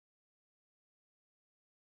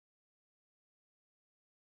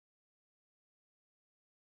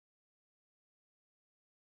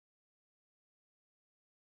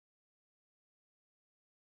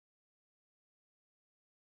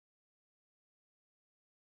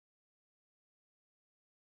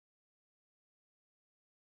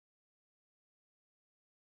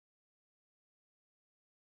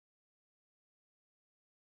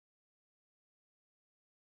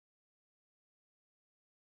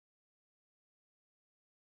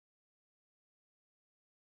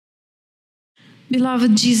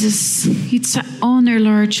Beloved Jesus, it's an honor,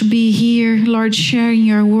 Lord, to be here, Lord, sharing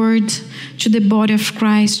your word to the body of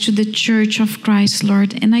Christ, to the church of Christ,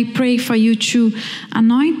 Lord. And I pray for you to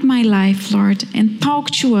anoint my life, Lord, and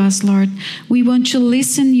talk to us, Lord. We want to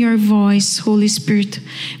listen your voice, Holy Spirit.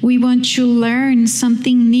 We want to learn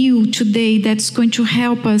something new today that's going to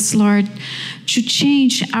help us, Lord, to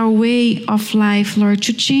change our way of life, Lord,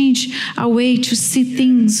 to change our way to see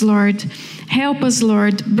things, Lord. Help us,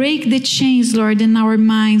 Lord, break the chains, Lord, in our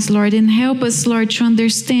minds, Lord, and help us, Lord, to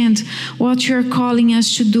understand what you're calling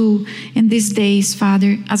us to do in these days,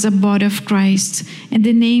 Father, as a body of Christ. In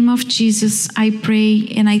the name of Jesus, I pray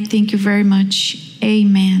and I thank you very much.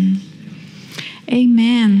 Amen.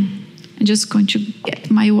 Amen. I'm just going to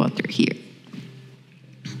get my water here.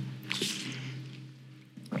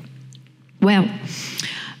 Well,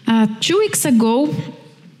 2 weeks ago,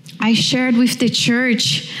 I shared with the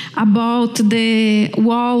church about the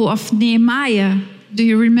wall of Nehemiah. Do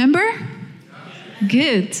you remember?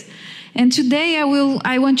 Good. And today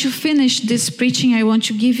I want to finish this preaching. I want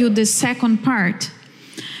to give you the second part.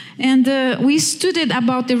 And we studied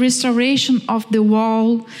about the restoration of the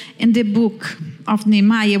wall in the book of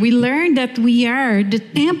Nehemiah. We learned that we are the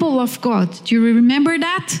temple of God. Do you remember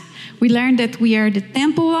that? We learned that we are the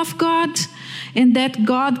temple of God, and that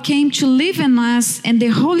God came to live in us, and the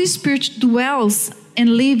Holy Spirit dwells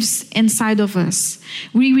and lives inside of us.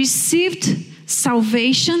 We received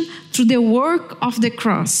salvation through the work of the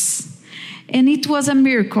cross, and it was a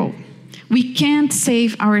miracle. We can't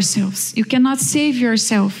save ourselves. You cannot save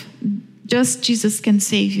yourself. Just Jesus can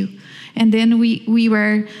save you. And then we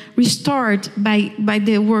were restored by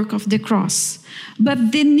the work of the cross.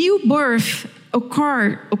 But the new birth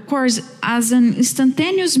occurs as an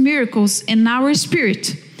instantaneous miracle in our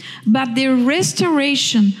spirit, but the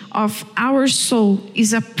restoration of our soul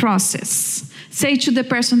is a process. Say to the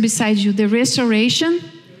person beside you, the restoration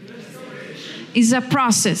is a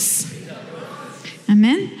process.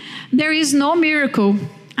 Amen? There is no miracle.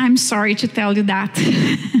 I'm sorry to tell you that.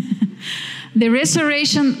 The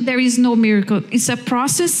restoration, there is no miracle. It's a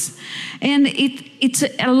process, and it's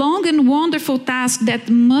a long and wonderful task that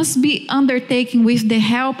must be undertaken with the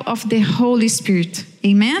help of the Holy Spirit.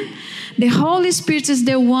 Amen? The Holy Spirit is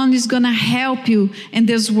the one who's going to help you in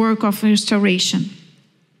this work of restoration.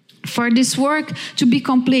 For this work to be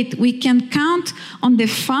complete, we can count on the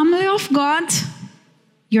family of God,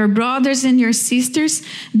 your brothers and your sisters.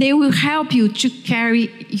 They will help you to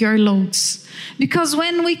carry your loads. Because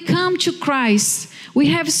when we come to Christ, we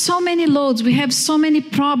have so many loads, we have so many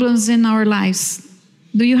problems in our lives.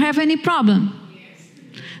 Do you have any problem? Yes.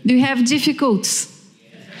 Do you have difficulties?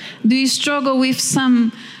 Yes. Do you struggle with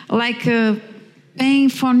some pain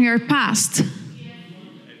from your past?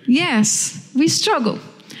 Yes, we struggle.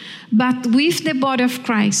 But with the body of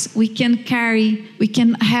Christ, we can carry, we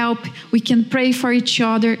can help, we can pray for each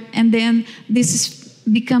other, and then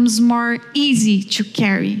becomes more easy to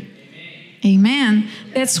carry. Amen.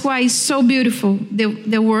 That's why it's so beautiful,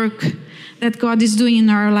 the work that God is doing in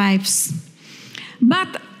our lives.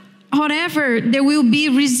 But however, there will be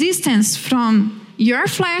resistance from your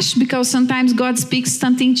flesh, because sometimes God speaks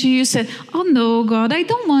something to you, say, oh no, God, I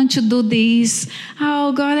don't want to do this.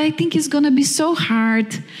 Oh God, I think it's going to be so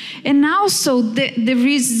hard. And also the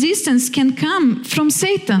resistance can come from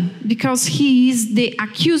Satan, because he is the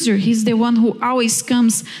accuser. He's the one who always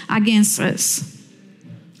comes against us.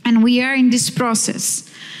 And we are in this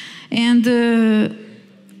process. And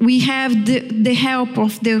we have the help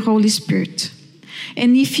of the Holy Spirit.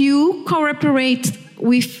 And if you cooperate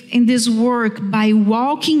in this work by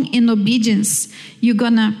walking in obedience, you're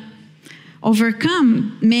going to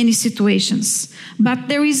overcome many situations. But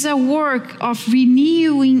there is a work of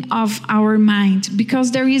renewing of our mind,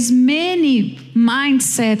 because there is many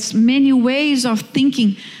mindsets, many ways of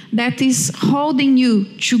thinking that is holding you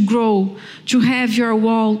to grow, to have your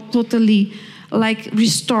wall totally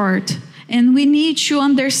restored. And we need to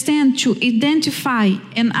understand, to identify.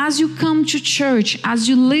 And as you come to church, as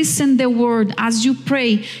you listen the word, as you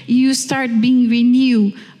pray, you start being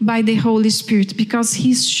renewed by the Holy Spirit, because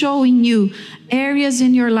he's showing you areas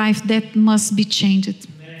in your life that must be changed.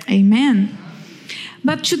 Amen.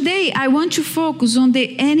 But today I want to focus on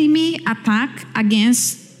the enemy attack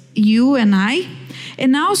against you and I,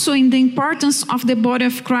 and also in the importance of the body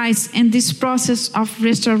of Christ and this process of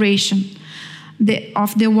restoration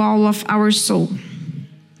of the wall of our soul.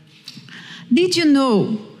 Did you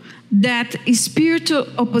know that spiritual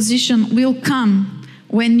opposition will come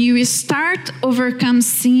when you start overcome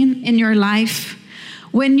sin in your life,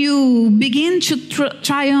 when you begin to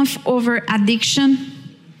triumph over addiction,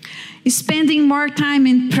 spending more time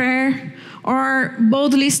in prayer, or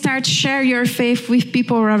boldly start share your faith with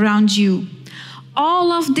people around you.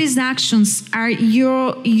 All of these actions are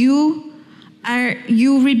you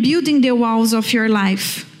rebuilding the walls of your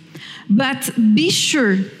life. But be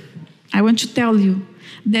sure, I want to tell you,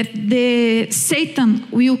 that Satan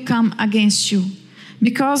will come against you,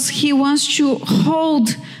 because he wants to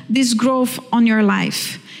hold this growth on your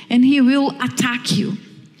life, and he will attack you.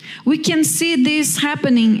 We can see this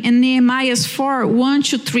happening in Nehemiah 4,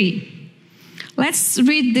 1-3. Let's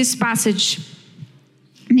read this passage.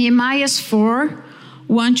 Nehemiah 4,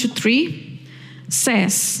 1-3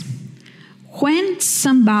 says, "When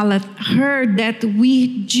Sanballat heard that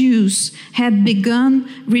we Jews had begun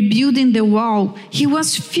rebuilding the wall, he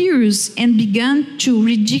was furious and began to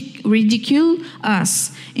ridicule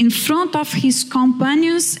us. In front of his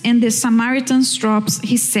companions and the Samaritan troops,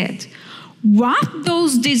 he said, 'What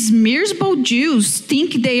these miserable Jews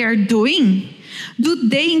think they are doing? Do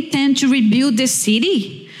they intend to rebuild the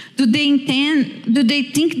city? Do they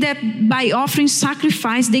think that by offering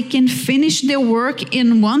sacrifice they can finish the work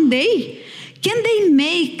in one day? Can they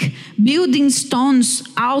make building stones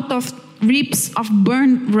out of heaps of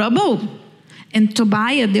burned rubble?' And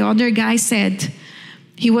Tobiah, the other guy, said,"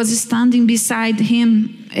 he was standing beside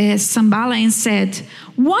him, Sanballat, and said,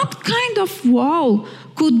 "What kind of wall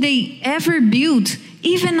could they ever build?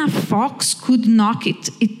 Even a fox could knock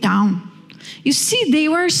it down." You see, they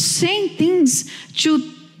were saying things to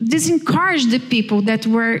discourage the people that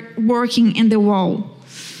were working in the wall.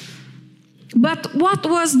 But what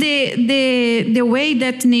was the way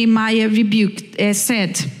that Nehemiah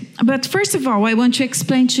said? But first of all, I want to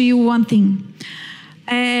explain to you one thing.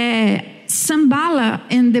 Sanballat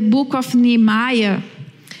in the book of Nehemiah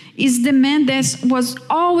is the man that was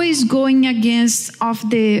always going against of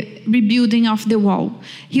the rebuilding of the wall.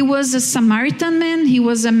 He was a Samaritan man. He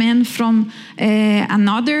was a man from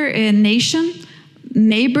another nation,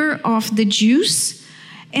 neighbor of the Jews.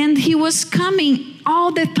 And he was coming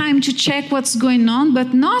all the time to check what's going on,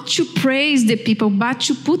 but not to praise the people, but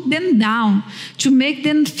to put them down, to make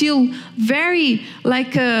them feel very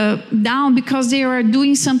down because they are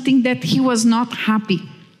doing something that he was not happy.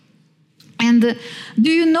 And do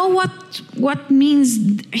you know what means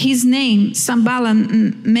his name? Sanballat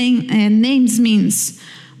names means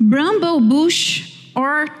bramble bush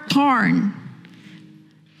or thorn.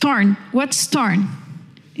 Thorn. What's thorn?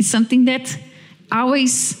 It's something that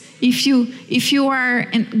always, if you are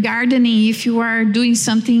gardening, if you are doing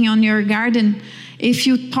something on your garden, if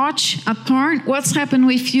you touch a thorn, what's happened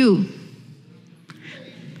with you?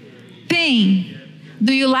 Pain.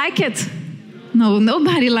 Do you like it? No,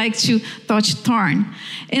 nobody likes to touch thorn.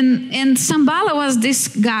 And Sanballat was this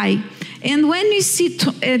guy. And when we see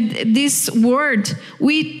this word,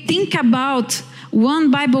 we think about one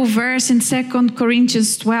Bible verse in 2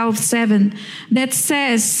 Corinthians 12:7 that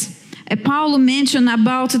says, Paul mentioned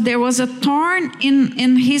about there was a thorn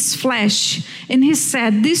in his flesh. And he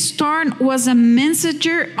said this thorn was a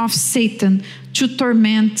messenger of Satan to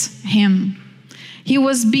torment him. He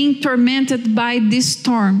was being tormented by this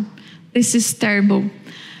thorn. This is terrible.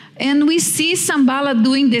 And we see Sanballat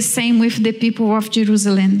doing the same with the people of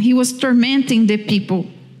Jerusalem. He was tormenting the people.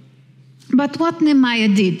 But what Nehemiah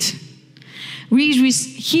did?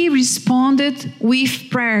 He responded with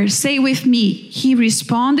prayer. Say with me. He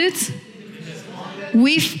responded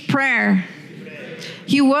with prayer.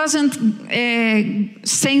 He wasn't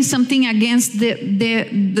saying something against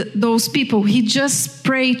those people. He just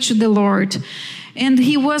prayed to the Lord. And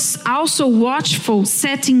he was also watchful,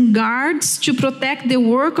 setting guards to protect the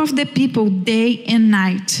work of the people day and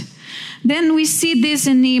night. Then we see this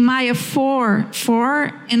in Nehemiah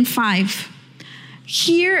 4:4-5.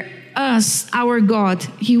 Hear us, our God.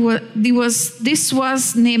 This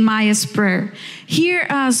was Nehemiah's prayer. Hear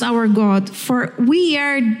us, our God, for we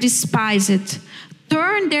are despised.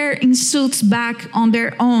 Turn their insults back on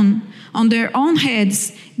their own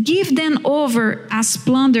heads. Give them over as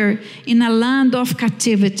plunder in a land of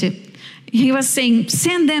captivity. He was saying,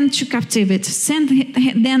 send them to captivity. Send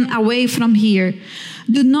them away from here.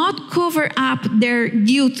 Do not cover up their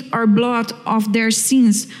guilt or blood of their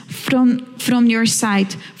sins from your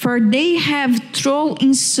sight, for they have thrown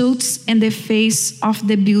insults in the face of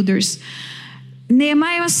the builders.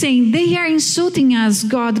 Nehemiah was saying, they are insulting us,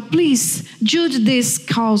 God, please judge this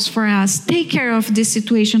cause for us. Take care of this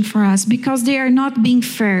situation for us, because they are not being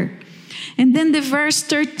fair. And then the verse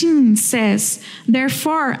 13 says,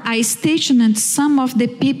 therefore I stationed some of the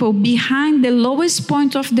people behind the lowest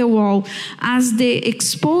point of the wall as the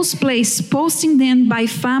exposed place, posting them by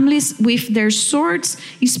families with their swords,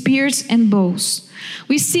 spears, and bows.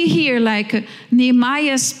 We see here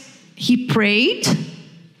Nehemiah, he prayed.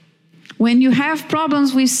 When you have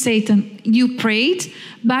problems with Satan, you prayed,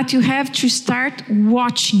 but you have to start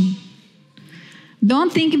watching.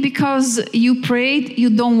 Don't think because you prayed,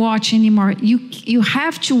 you don't watch anymore. You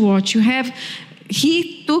have to watch.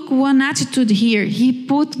 He took one attitude here. He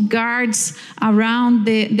put guards around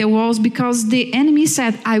the walls because the enemy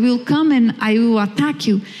said, I will come and I will attack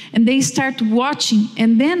you. And they start watching.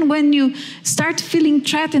 And then when you start feeling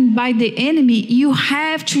threatened by the enemy, you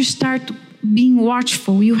have to start being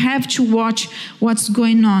watchful. You have to watch what's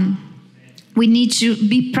going on. We need to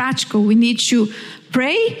be practical. We need to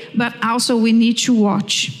pray, but also we need to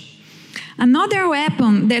watch. Another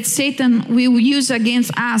weapon that Satan will use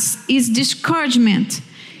against us is discouragement,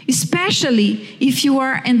 especially if you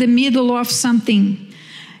are in the middle of something.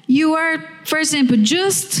 You are, for example,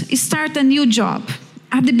 just start a new job.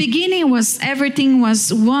 At the beginning everything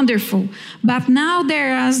was wonderful, but now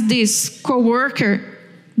there is this coworker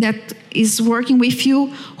that is working with you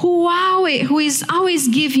who is always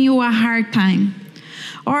giving you a hard time.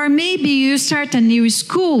 Or maybe you start a new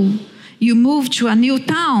school, you move to a new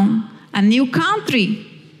town, a new country.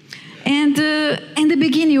 And in the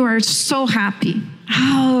beginning, you are so happy.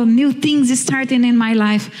 Oh, new things starting in my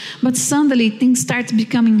life. But suddenly, things start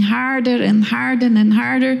becoming harder and harder and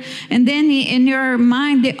harder. And then in your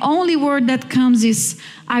mind, the only word that comes is,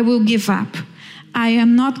 I will give up. I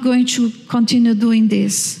am not going to continue doing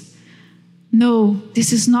this. No,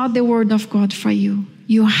 this is not the word of God for you.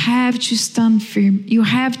 You have to stand firm. You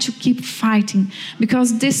have to keep fighting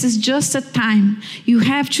because this is just a time. You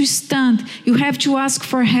have to stand. You have to ask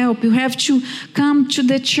for help. You have to come to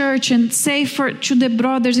the church and say to the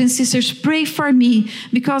brothers and sisters, pray for me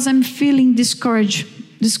because I'm feeling discouraged.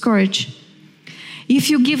 If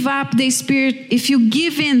you give up the spirit, if you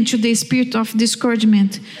give in to the spirit of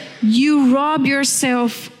discouragement, you rob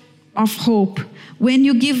yourself of hope. When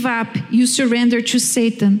you give up, you surrender to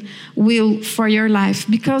Satan's will for your life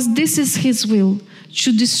because this is his will,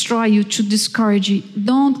 to destroy you, to discourage you.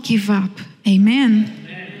 Don't give up. Amen.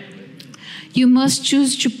 You must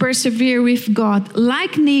choose to persevere with God,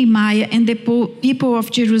 like Nehemiah and the people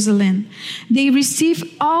of Jerusalem. They received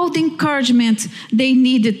all the encouragement they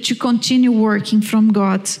needed to continue working from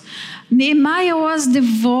God. Nehemiah was the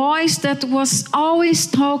voice that was always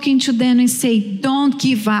talking to them and saying, don't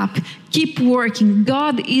give up, keep working,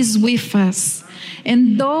 God is with us.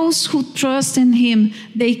 And those who trust in him,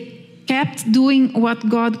 they kept doing what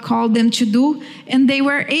God called them to do, and they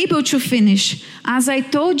were able to finish. As I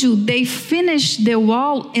told you, they finished the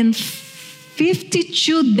wall in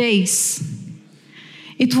 52 days.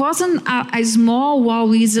 It wasn't a small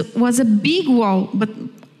wall, it was a big wall, but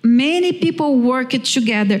many people worked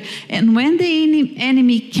together. And when the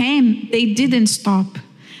enemy came, they didn't stop.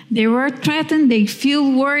 They were threatened, they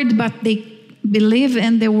feel worried, but they believe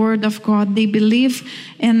in the word of God. They believe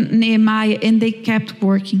in Nehemiah and they kept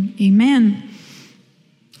working. Amen.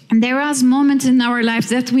 And there are moments in our lives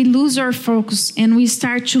that we lose our focus and we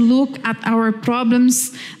start to look at our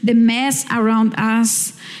problems, the mess around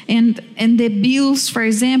us, and the bills, for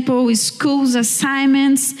example, schools,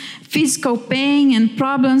 assignments, physical pain and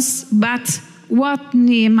problems. But what did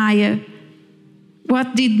Nehemiah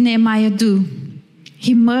do?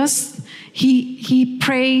 He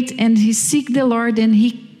prayed and he sought the Lord and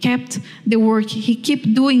he kept the work. He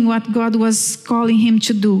kept doing what God was calling him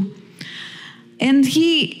to do. And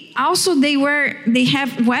they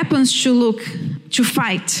have weapons to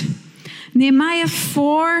fight. Nehemiah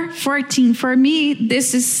 4:14. For me,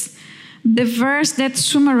 this is the verse that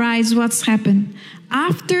summarizes what's happened.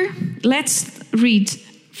 Let's read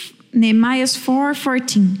Nehemiah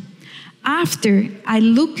 4:14. After I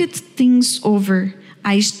looked things over,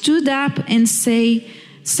 I stood up and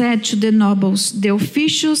said to the nobles, the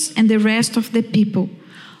officials, and the rest of the people,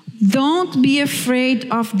 don't be afraid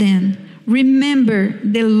of them. Remember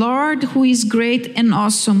the Lord who is great and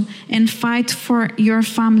awesome, and fight for your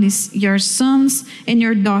families, your sons and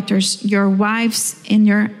your daughters, your wives and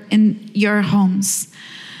your homes.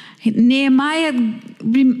 Nehemiah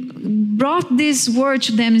brought this word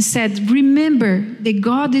to them and said, remember that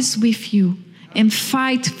God is with you and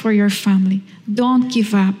fight for your family. Don't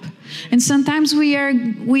give up. And sometimes we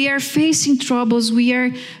are facing troubles, we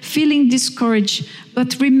are feeling discouraged,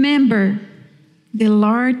 but remember, the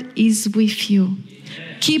Lord is with you.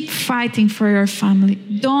 Amen. Keep fighting for your family.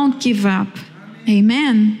 Don't give up.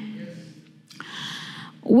 Amen.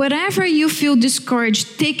 Whatever you feel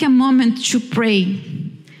discouraged, take a moment to pray.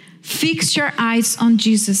 Fix your eyes on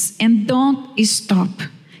Jesus and don't stop.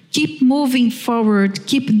 Keep moving forward.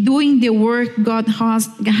 Keep doing the work God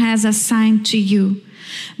has assigned to you.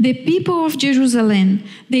 The people of Jerusalem,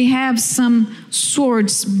 they have some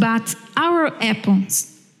swords, but our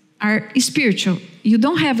are spiritual. You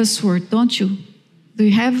don't have a sword, don't you? Do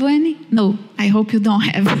you have any? No, I hope you don't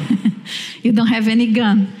have. You don't have any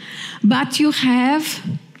gun. But you have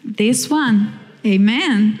this one.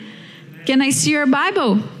 Amen. Can I see your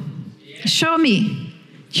Bible? Show me.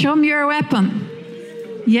 Show me your weapon.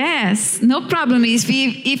 Yes, no problem. If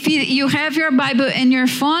you have your Bible and your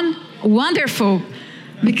phone, wonderful.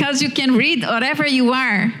 Because you can read wherever you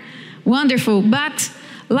are. Wonderful. But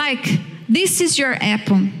this is your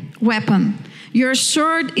weapon. Your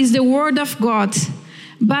sword is the word of God.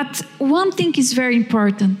 But one thing is very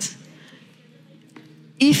important.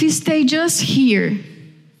 If you stay just here,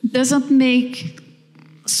 it doesn't make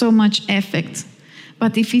so much effect.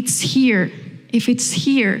 But if it's here,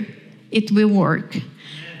 it will work.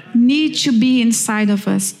 Need to be inside of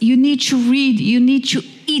us. You need to read. You need to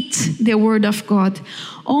eat the word of God.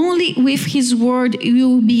 Only with his word you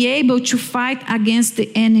will be able to fight against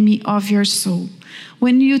the enemy of your soul.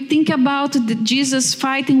 When you think about Jesus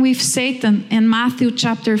fighting with Satan in Matthew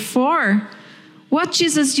chapter 4, what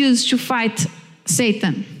Jesus used to fight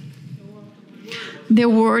Satan? The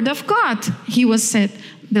word of God. He was said,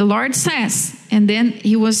 the Lord says, and then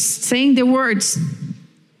he was saying the words.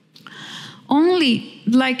 Only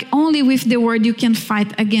with the word you can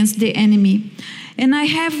fight against the enemy. And I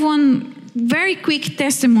have one very quick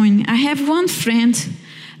testimony. I have one friend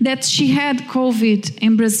that she had COVID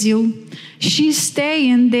in Brazil. She stayed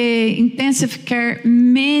in the intensive care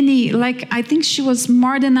I think she was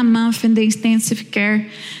more than a month in the intensive care.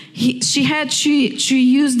 She had to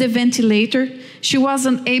use the ventilator. She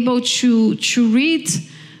wasn't able to read,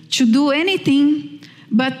 to do anything,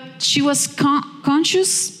 but she was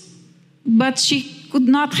conscious, but she could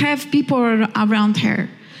not have people around her.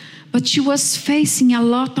 But she was facing a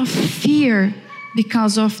lot of fear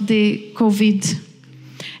because of the COVID.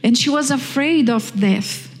 And she was afraid of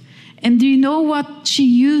death. And do you know what she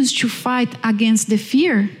used to fight against the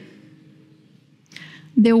fear?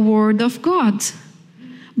 The word of God.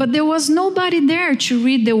 But there was nobody there to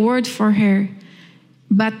read the word for her.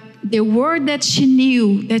 But the word that she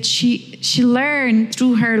knew, that she learned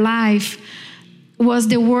through her life, was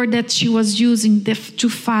the word that she was using to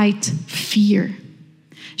fight fear.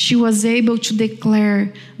 She was able to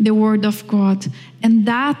declare the word of God. And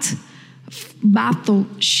that battle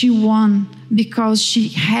she won because she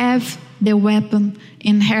had the weapon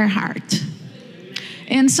in her heart.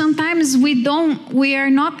 And sometimes we are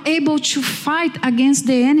not able to fight against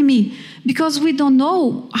the enemy because we don't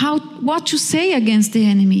know what to say against the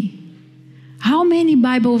enemy. How many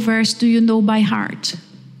Bible verses do you know by heart?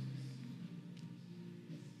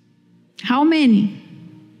 How many?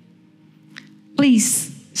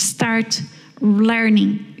 Please start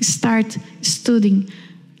learning, start studying.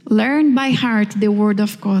 Learn by heart the word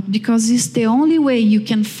of God, because it's the only way you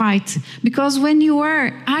can fight. Because when you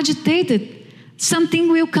are agitated,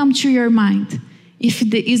 something will come to your mind. If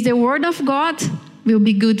it is the word of God, will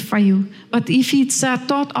be good for you. But if it's a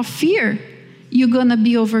thought of fear, you're going to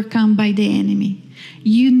be overcome by the enemy.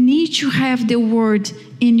 You need to have the word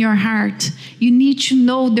in your heart. You need to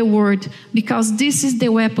know the word, because this is the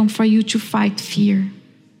weapon for you to fight fear.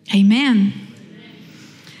 Amen.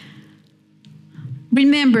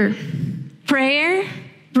 Remember, prayer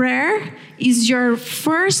is your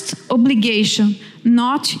first obligation,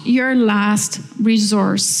 not your last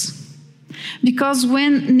resource. Because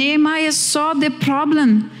when Nehemiah saw the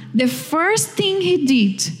problem, the first thing he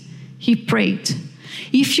did, he prayed.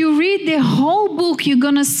 If you read the whole book, you're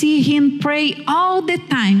going to see him pray all the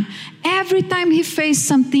time. Every time he faced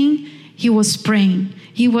something, he was praying.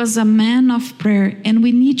 He was a man of prayer, and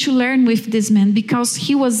we need to learn with this man, because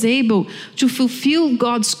he was able to fulfill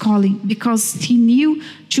God's calling, because he knew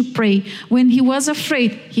to pray. When he was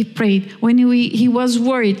afraid, he prayed. When he was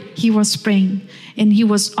worried, he was praying, and he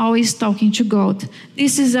was always talking to God.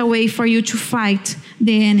 This is a way for you to fight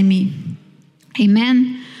the enemy.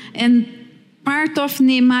 Amen. And part of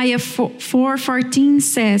Nehemiah 4:14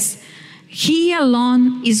 says, "He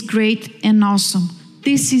alone is great and awesome."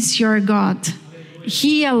 This is your God.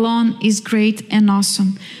 He alone is great and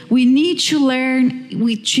awesome. We need to learn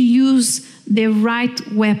to use the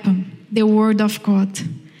right weapon, the word of God.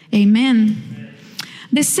 Amen.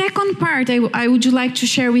 The second part I would like to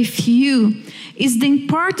share with you is the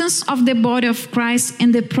importance of the body of Christ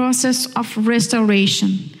in the process of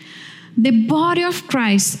restoration. The body of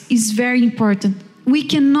Christ is very important. We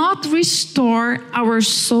cannot restore our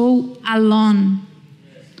soul alone.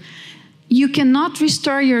 You cannot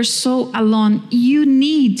restore your soul alone. You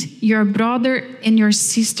need your brother and your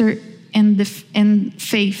sister and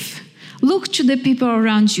faith. Look to the people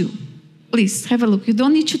around you. Please have a look. You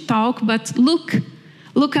don't need to talk, but look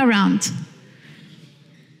around.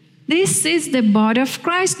 This is the body of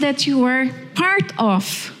Christ that you are part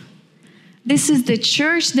of. This is the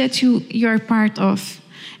church that you are part of.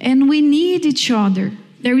 And we need each other.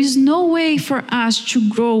 There is no way for us to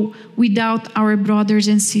grow without our brothers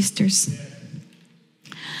and sisters.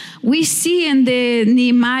 We see in the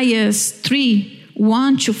Nehemiah 3,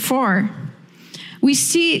 1-4, we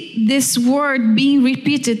see this word being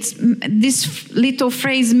repeated, this little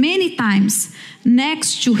phrase many times,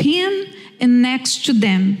 next to him and next to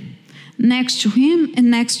them. Next to him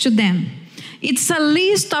and next to them. It's a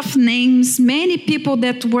list of names, many people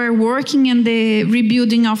that were working in the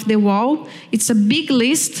rebuilding of the wall. It's a big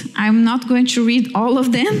list. I'm not going to read all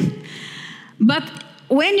of them. But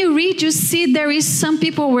when you read, you see there is some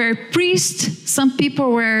people were priests, some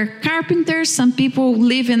people were carpenters, some people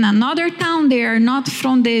live in another town. They are not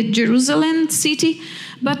from the Jerusalem city,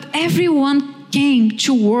 but everyone came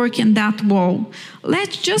to work in that wall.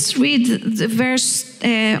 Let's just read the verse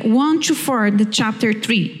 1-4, the chapter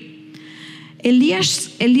 3.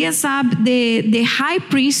 Eliasab, the high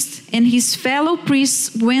priest, and his fellow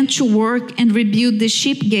priests went to work and rebuilt the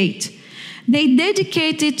sheep gate. They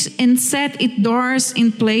dedicated and set its doors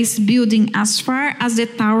in place, building as far as the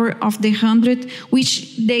Tower of the 100,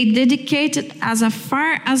 which they dedicated as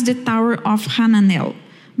far as the Tower of Hananel.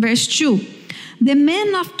 Verse 2. The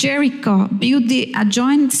men of Jericho built the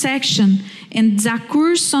adjoining section, and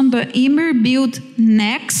Zakur son of Immer built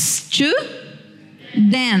next to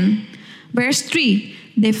them. Verse 3,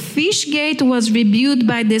 the fish gate was rebuilt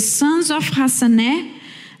by the sons of Hassaneh.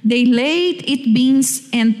 They laid its beams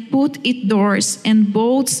and put its doors and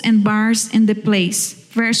bolts and bars in the place.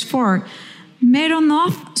 Verse 4,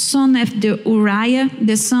 Meronoth, son of the Uriah,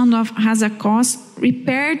 the son of Hazakos,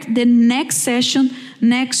 repaired the next section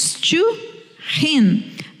next to him.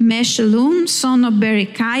 Meshullam, son of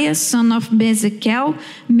Berechiah, son of Bezekel,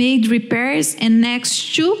 made repairs, and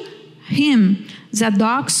next to him,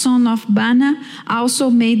 Zadok, son of Bana, also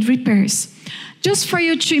made repairs. Just for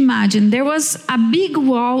you to imagine, there was a big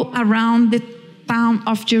wall around the town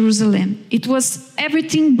of Jerusalem. It was,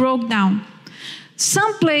 everything broke down.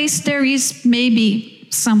 Some place there is maybe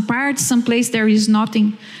some parts, some place there is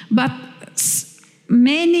nothing. But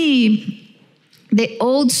the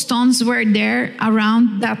old stones were there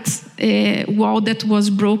around that wall that was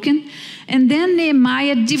broken. And then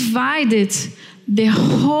Nehemiah divided the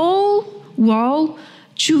whole wall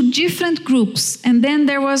to different groups, and then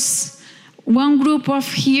there was one group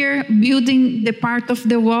of here building the part of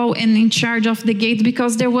the wall and in charge of the gate,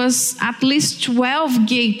 because there was at least 12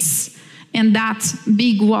 gates in that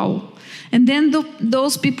big wall. And then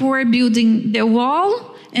those people were building the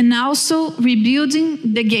wall and also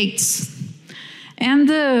rebuilding the gates.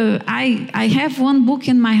 And I have one book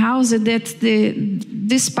in my house that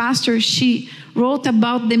this pastor, she wrote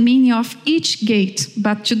about the meaning of each gate,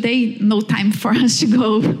 but today no time for us to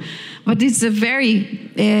go. But it's a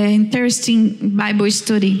very interesting Bible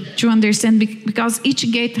study to understand, because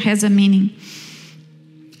each gate has a meaning.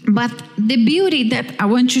 But the beauty that I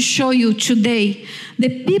want to show you today,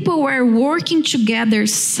 the people were working together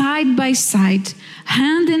side by side,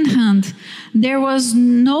 hand in hand. There was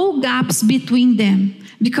no gaps between them,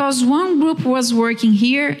 because one group was working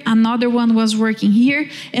here, another one was working here,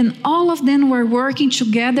 and all of them were working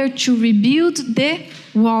together to rebuild the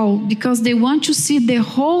wall, because they want to see the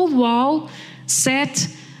whole wall set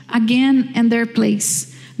again in their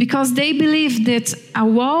place. Because they believe that a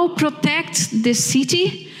wall protects the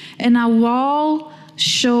city, and a wall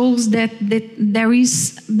shows that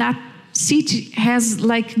that city has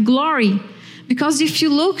like glory. Because if you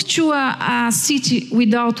look to a city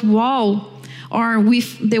without wall, or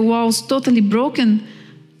with the walls totally broken,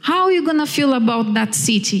 how are you going to feel about that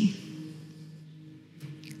city?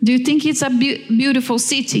 Do you think it's a beautiful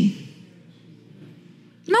city?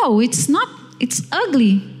 No, it's not. It's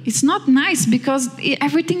ugly. It's not nice, because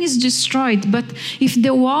everything is destroyed. But if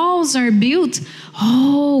the walls are built,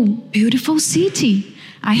 oh, beautiful city.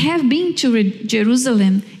 I have been to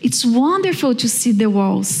Jerusalem. It's wonderful to see the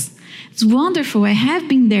walls. It's wonderful. I have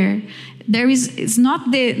been there. It's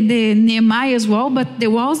not the Nehemiah's wall, but the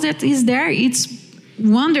walls that is there, it's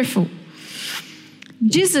wonderful.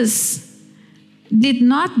 Jesus did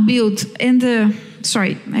not build,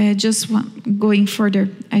 going further,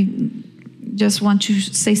 I just want to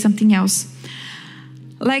say something else.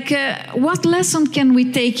 What lesson can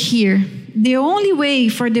we take here? The only way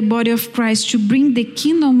for the body of Christ to bring the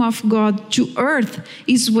kingdom of God to earth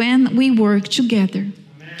is when we work together.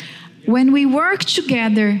 When we work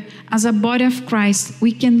together as a body of Christ,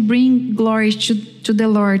 we can bring glory to the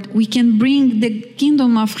Lord. We can bring the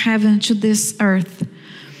kingdom of heaven to this earth.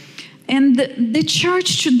 And the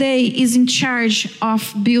church today is in charge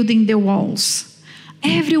of building the walls.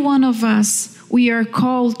 Every one of us, we are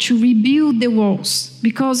called to rebuild the walls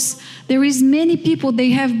because there is many people, they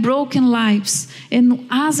have broken lives. And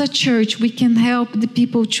as a church, we can help the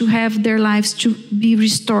people to have their lives to be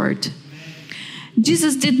restored.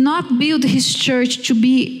 Jesus did not build his church to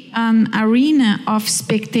be an arena of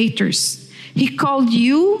spectators. He called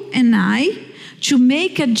you and I to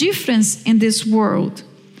make a difference in this world.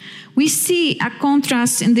 We see a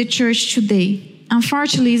contrast in the church today.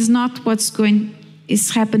 Unfortunately, it's not what's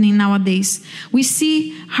is happening nowadays. We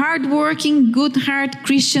see hardworking, good-hearted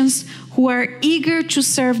Christians who are eager to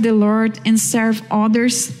serve the Lord and serve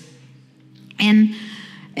others and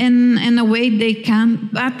in a way they can.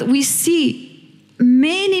 But we see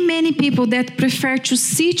many people that prefer to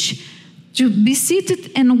be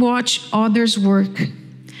seated and watch others work.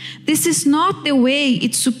 This is not the way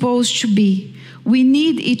it's supposed to be. We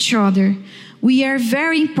need each other. We are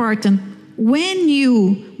very important. When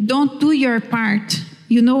you don't do your part,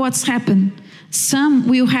 you know what's happened. Some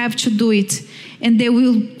will have to do it, and they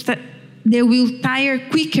will tire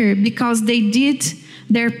quicker because they did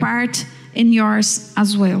their part and yours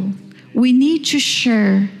as well. We need to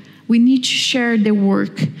share. We need to share the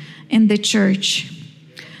work in the church.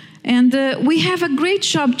 And we have a great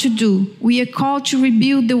job to do. We are called to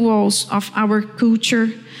rebuild the walls of our culture,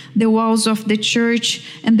 the walls of the church,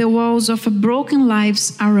 and the walls of broken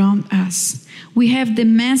lives around us. We have the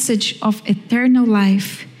message of eternal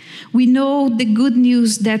life. We know the good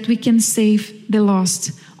news that we can save the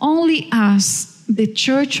lost. Only us, the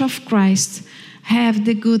Church of Christ, have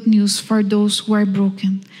the good news for those who are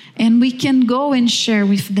broken. And we can go and share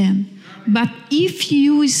with them. But if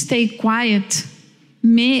you stay quiet,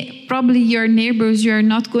 probably your neighbors, you are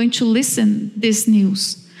not going to listen this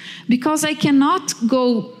news. Because I cannot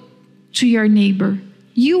go to your neighbor.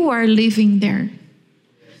 You are living there.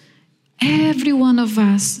 Every one of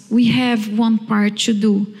us, we have one part to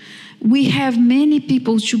do. We have many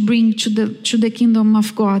people to bring to the kingdom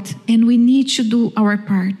of God, and we need to do our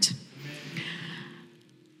part.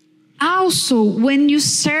 Also, when you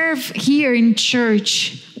serve here in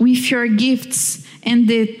church with your gifts and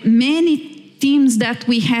the many teams that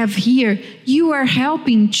we have here, you are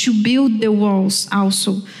helping to build the walls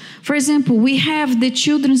also. For example, we have the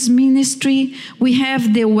children's ministry, we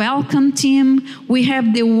have the welcome team, we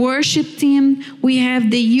have the worship team, we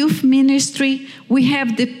have the youth ministry, we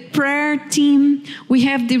have the prayer team, we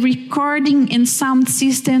have the recording and sound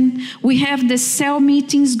system, we have the cell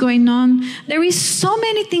meetings going on. There is so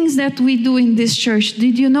many things that we do in this church.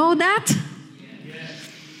 Did you know that? Yes.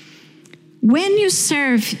 When you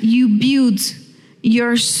serve, you build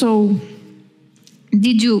your soul.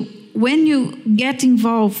 When you get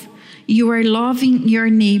involved, you are loving your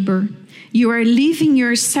neighbor. You are leaving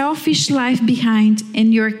your selfish life behind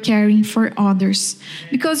and you're caring for others.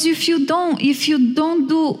 Because if you don't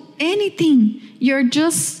do anything, you're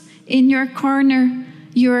just in your corner,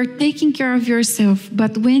 you're taking care of yourself.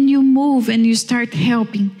 But when you move and you start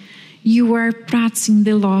helping, you are practicing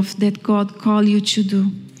the love that God called you to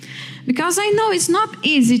do. Because I know it's not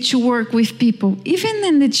easy to work with people, even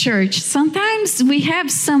in the church. Sometimes we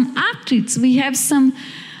have some athletes,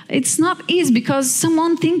 it's not easy because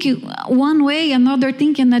someone think one way, another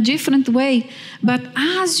think in a different way. But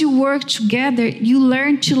as you work together, you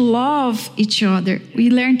learn to love each other. We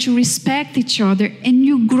learn to respect each other, and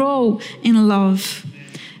you grow in love.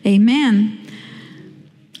 Amen.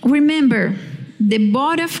 Remember, the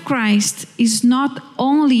body of Christ is not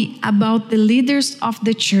only about the leaders of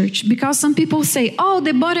the church. Because some people say, oh,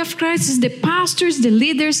 the body of Christ is the pastors, the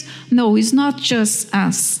leaders. No, it's not just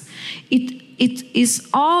us. It is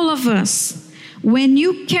all of us. When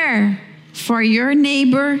you care for your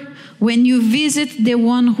neighbor, when you visit the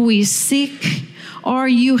one who is sick, or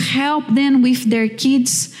you help them with their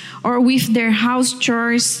kids or with their house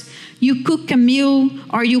chores, you cook a meal,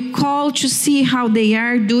 or you call to see how they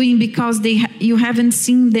are doing because you haven't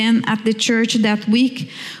seen them at the church that week.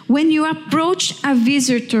 When you approach a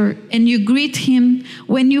visitor and you greet him,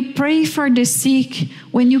 when you pray for the sick,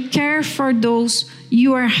 when you care for those,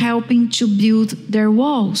 you are helping to build their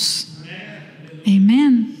walls.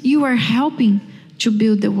 Amen. You are helping to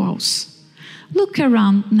build the walls. Look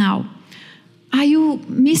around now. Are you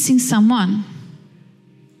missing someone?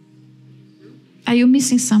 Are you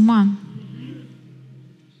missing someone?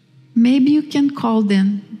 Maybe you can call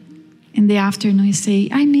them in the afternoon and say,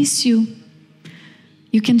 I miss you.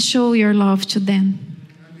 You can show your love to them.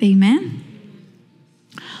 Amen?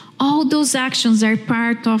 All those actions are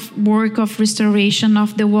part of work of restoration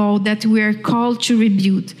of the wall that we are called to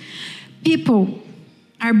rebuild. People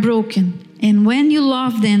are broken, And when you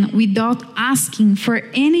love them without asking for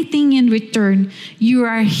anything in return, you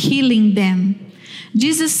are healing them.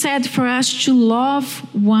 Jesus said for us to love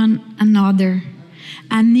one another.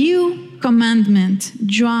 A new commandment,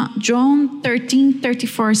 John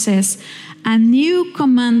 13:34 says, a new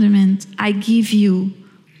commandment I give you,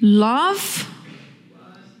 love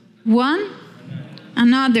one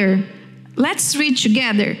another. Let's read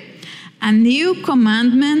together. A new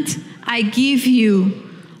commandment I give you,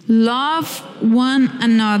 love one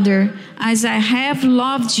another as I have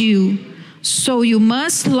loved you, so you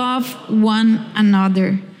must love one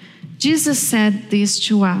another. Jesus said this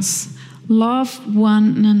to us, love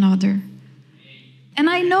one another. And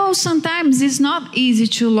I know sometimes it's not easy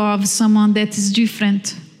to love someone that is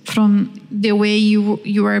different from the way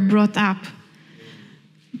you are brought up.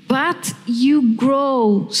 But you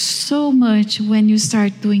grow so much when you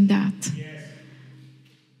start doing that.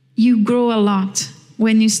 You grow a lot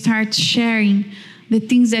when you start sharing the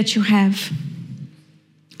things that you have.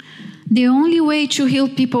 The only way to heal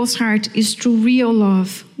people's heart is through real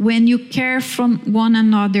love, when you care for one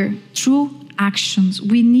another through actions.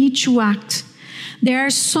 We need to act. There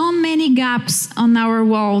are so many gaps on our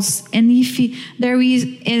walls, and if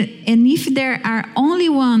there are only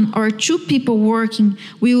one or two people working,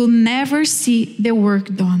 we will never see the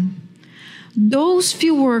work done. Those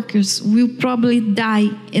few workers will probably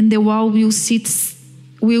die, and the wall will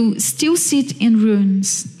still sit in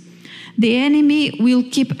ruins. The enemy will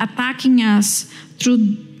keep attacking us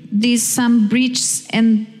through these some breaches,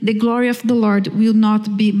 and the glory of the Lord will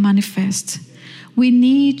not be manifest. We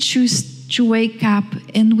need to wake up,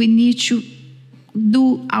 and we need to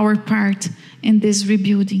do our part in this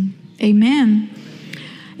rebuilding. Amen.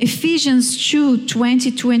 Ephesians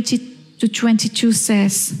 2:20-22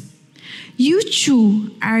 says, you too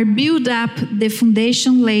are built up the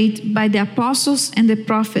foundation laid by the apostles and the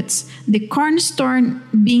prophets, the cornerstone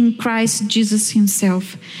being Christ Jesus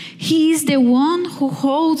himself. He is the one who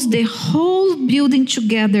holds the whole building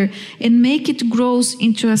together and make it grow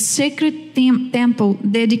into a sacred temple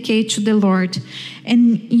dedicated to the Lord.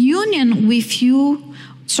 In union with him,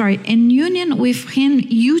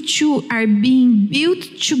 you two are being built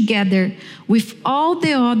together with all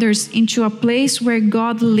the others into a place where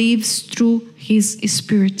God lives through his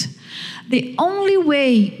Spirit. The only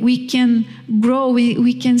way we can grow,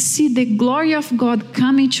 we can see the glory of God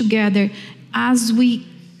coming together as we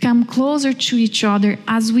come closer to each other,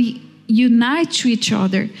 as we unite to each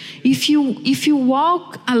other. If you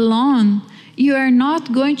walk alone, you are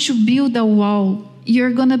not going to build a wall.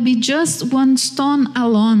 You're going to be just one stone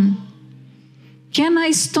alone. Can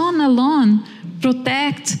a stone alone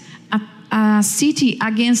protect a city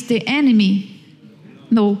against the enemy?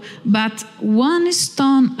 No, but one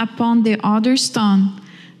stone upon the other stone,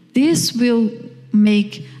 this will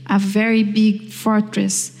make a very big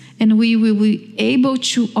fortress, and we will be able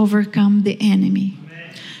to overcome the enemy.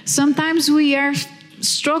 Sometimes we are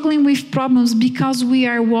struggling with problems because we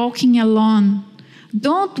are walking alone.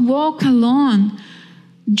 Don't walk alone.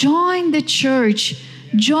 Join the church.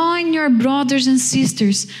 Join your brothers and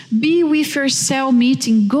sisters. Be with your cell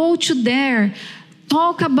meeting. Go to there.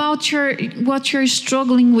 Talk about what you're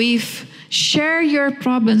struggling with. Share your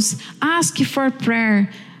problems. Ask for prayer.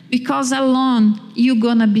 Because alone, you're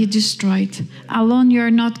going to be destroyed. Alone,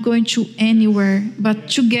 you're not going to anywhere. But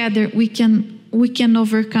together, we can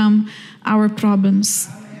overcome our problems.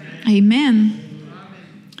 Amen.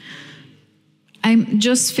 I'm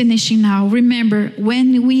just finishing now. Remember,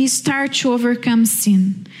 when we start to overcome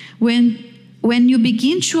sin, when you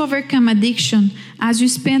begin to overcome addiction, as you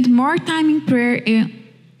spend more time in prayer,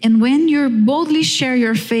 and when you boldly share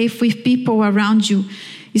your faith with people around you,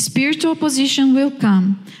 spiritual opposition will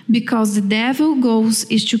come, because the devil's goal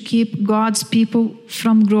is to keep God's people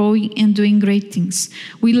from growing and doing great things.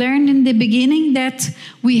 We learned in the beginning that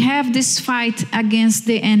we have this fight against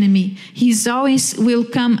the enemy. He always will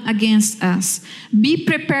come against us. Be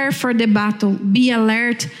prepared for the battle. Be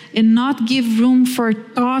alert and not give room for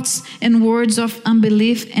thoughts and words of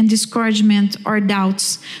unbelief and discouragement or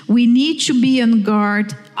doubts. We need to be on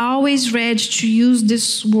guard, always ready to use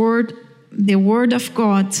this word, the word of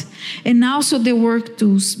God, and also the work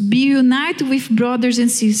tools. Be united with brothers and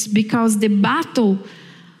sisters, because the battle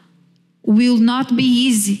will not be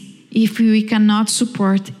easy if we cannot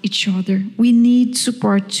support each other. We need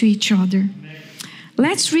support to each other.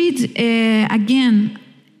 Let's read again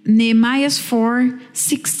Nehemiah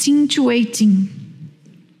 4:16-18.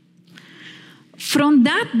 From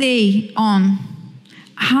that day on,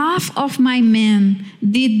 Half of my men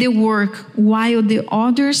did the work, while the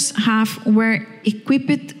others half were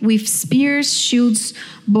equipped with spears, shields,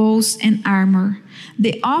 bows, and armor.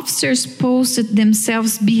 The officers posted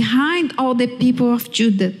themselves behind all the people of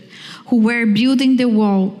Judah who were building the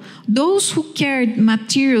wall. Those who carried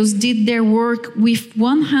materials did their work with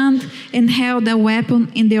one hand and held a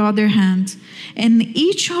weapon in the other hand. And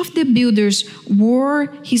each of the builders wore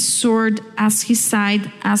his sword at his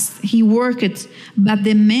side as he worked. But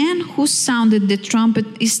the man who sounded the trumpet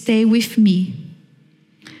stayed with me.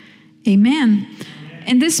 Amen.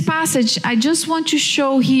 In this passage, I just want to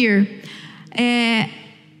show here,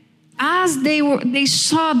 as they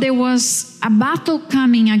saw there was a battle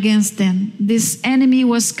coming against them, this enemy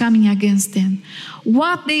was coming against them,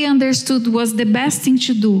 what they understood was the best thing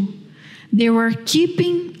to do. They were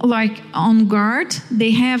keeping on guard.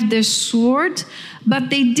 They have their sword, but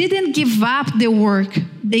they didn't give up the work.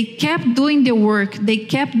 They kept doing the work. They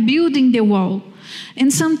kept building the wall.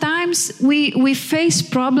 And sometimes we face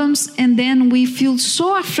problems and then we feel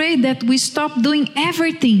so afraid that we stop doing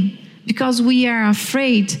everything because we are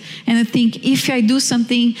afraid. And I think if I do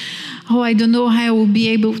something, I don't know how I will be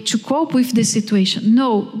able to cope with the situation.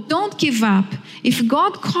 No, don't give up. If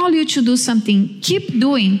God called you to do something, keep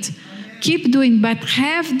doing it. Keep doing, but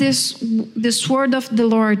have the sword of the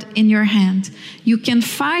Lord in your hand. You can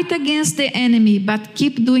fight against the enemy, but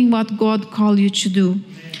keep doing what God called you to do.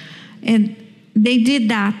 And they did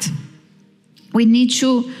that. We need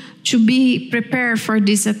to be prepared for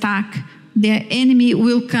this attack. The enemy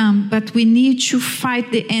will come, but we need to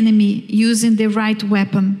fight the enemy using the right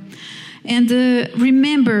weapon. And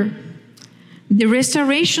remember, the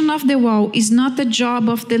restoration of the wall is not a job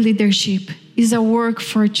of the leadership. It's a work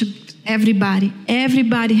for everybody.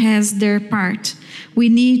 Everybody has their part. We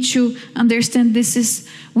need to understand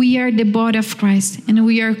we are the body of Christ, and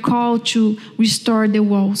we are called to restore the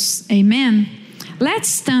walls. Amen. Let's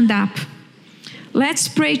stand up. Let's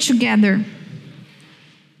pray together.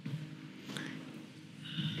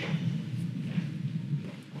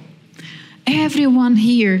 Everyone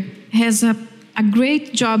here has a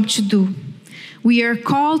great job to do. We are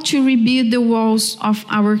called to rebuild the walls of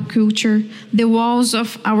our culture, the walls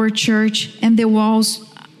of our church, and the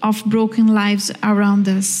walls of broken lives around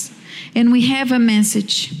us. And we have a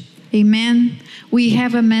message. Amen. We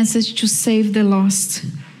have a message to save the lost.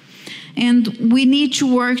 And we need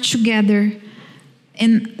to work together.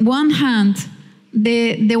 In one hand,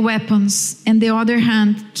 the weapons, and the other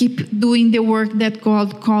hand, keep doing the work that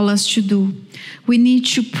God called us to do. We need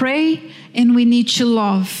to pray and we need to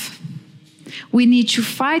love. We need to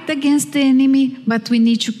fight against the enemy, but we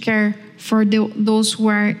need to care for those who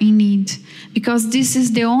are in need. Because this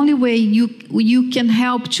is the only way you can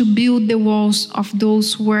help to build the walls of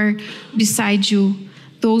those who are beside you,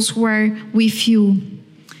 those who are with you.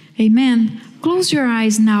 Amen. Close your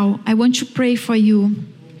eyes now. I want to pray for you.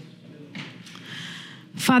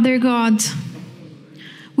 Father God,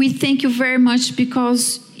 we thank you very much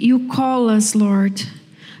because you call us, Lord.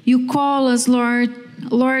 You call us, Lord,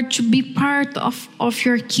 to be part of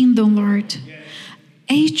your kingdom, Lord.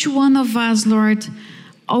 Each one of us, Lord,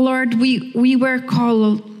 Lord, we were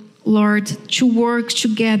called, Lord, to work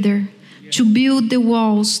together, to build the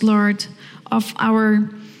walls, Lord, of our,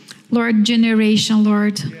 Lord, generation,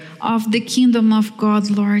 Lord, of the kingdom of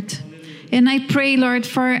God, Lord. And I pray, Lord,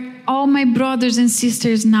 for all my brothers and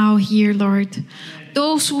sisters now here, Lord.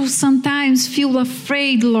 Those who sometimes feel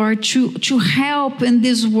afraid, Lord, to help in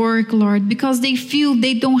this work, Lord, because they feel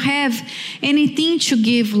they don't have anything to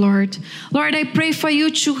give, Lord. Lord, I pray for you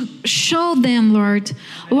to show them, Lord,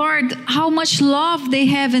 how much love they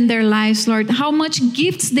have in their lives, Lord, how much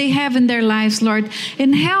gifts they have in their lives, Lord,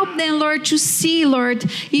 and help them, Lord, to see, Lord,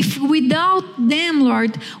 if without them,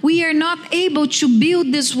 Lord, we are not able to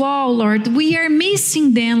build this wall, Lord. We are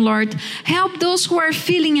missing them, Lord. Help those who are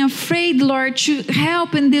feeling afraid, Lord, to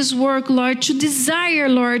help in this work, Lord, to desire,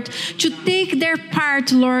 Lord, to take their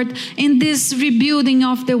part, Lord, in this rebuilding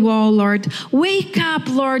of the wall, Lord. Wake up,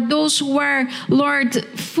 Lord, those who are, Lord,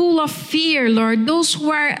 full of fear, Lord, those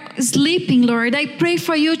who are sleeping, Lord. I pray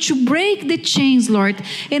for you to break the chains, Lord,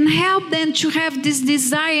 and help them to have this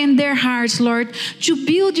desire in their hearts, Lord, to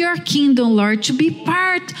build your kingdom, Lord, to be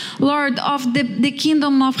part, Lord, of the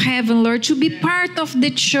kingdom of heaven, Lord, to be part of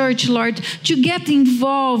the church, Lord, to get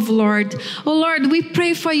involved, Lord. Oh, Lord, we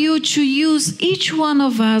pray for you to use each one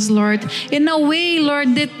of us, Lord, in a way,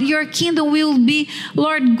 Lord, that your kingdom will be,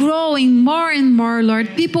 Lord, growing more and more, Lord.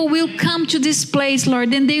 People will come to this place,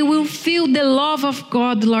 Lord, and they will feel the love of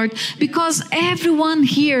God, Lord, because everyone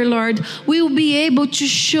here, Lord, will be able to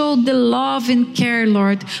show the love and care,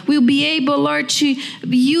 Lord. We'll be able, Lord, to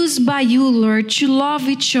be used by you, Lord, to love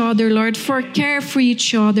each other, Lord, for care for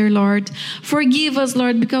each other, Lord. Forgive us,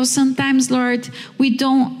 Lord, because sometimes, Lord,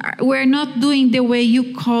 we're not doing the way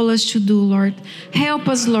you call us to do, Lord. Help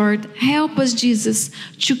us, Lord. Help us, Jesus,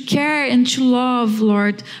 to care and to love,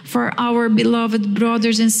 Lord, for our beloved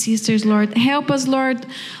brothers and sisters, Lord. Help us, Lord,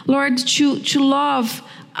 to love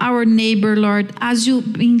our neighbor, Lord, as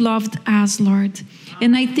you've been loved us, Lord.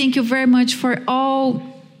 And I thank you very much for all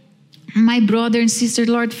my brother and sister,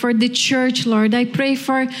 Lord, for the church, Lord. I pray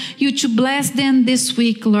for you to bless them this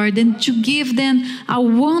week, Lord, and to give them a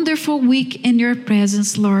wonderful week in your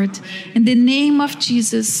presence, Lord. In the name of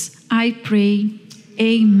Jesus, I pray.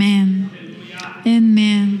 Amen.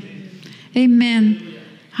 Amen. Amen.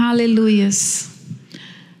 Hallelujahs.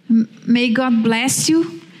 May God bless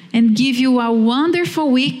you and give you a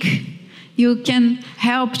wonderful week. You can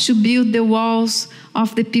help to build the walls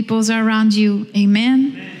of the peoples around you.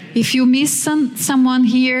 Amen. If you miss someone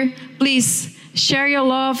here, please share your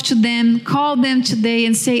love to them. Call them today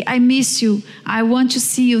and say, I miss you. I want to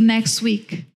see you next week.